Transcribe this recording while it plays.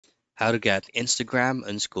How to get Instagram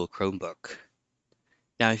on school Chromebook.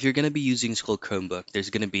 Now, if you're going to be using school Chromebook, there's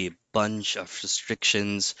going to be a bunch of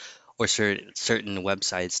restrictions or certain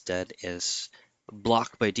websites that is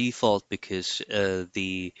blocked by default because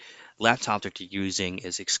the laptop that you're using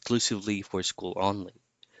is exclusively for school only.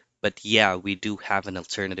 But yeah, we do have an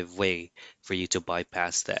alternative way for you to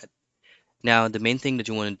bypass that. Now, the main thing that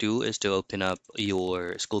you want to do is to open up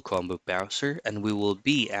your school Chromebook browser, and we will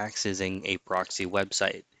be accessing a proxy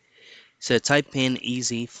website. So type in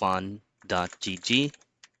easyfun.gg,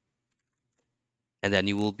 and then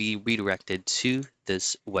you will be redirected to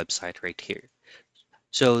this website right here.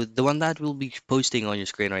 So the one that we'll be posting on your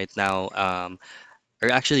screen right now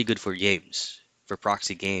are actually good for games, for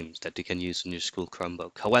proxy games that you can use on your school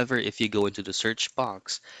Chromebook. However, if you go into the search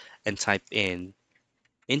box and type in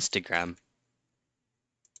Instagram,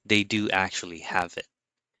 they do actually have it.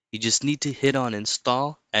 You just need to hit on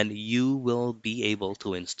install and you will be able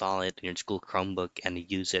to install it in your school Chromebook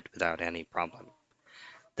and use it without any problem.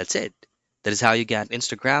 That's it. That is how you get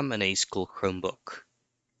Instagram and a school Chromebook.